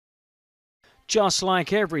Just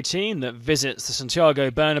like every team that visits the Santiago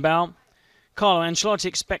Bernabéu, Carlo Ancelotti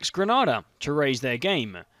expects Granada to raise their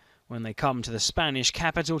game when they come to the Spanish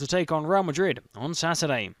capital to take on Real Madrid on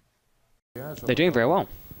Saturday. They're doing very well,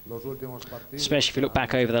 especially if you look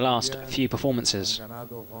back over the last few performances.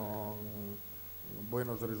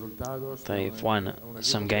 They've won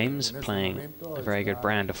some games, playing a very good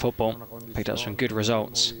brand of football, picked up some good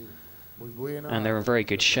results, and they're in very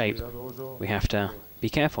good shape. We have to be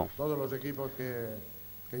careful. All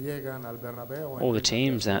the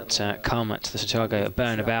teams that come to the Santiago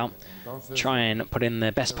Bernabéu try and put in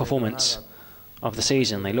their best performance of the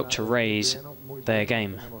season. They look to raise their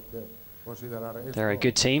game. They're a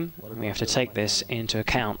good team, and we have to take this into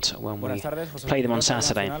account when we play them on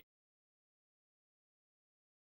Saturday.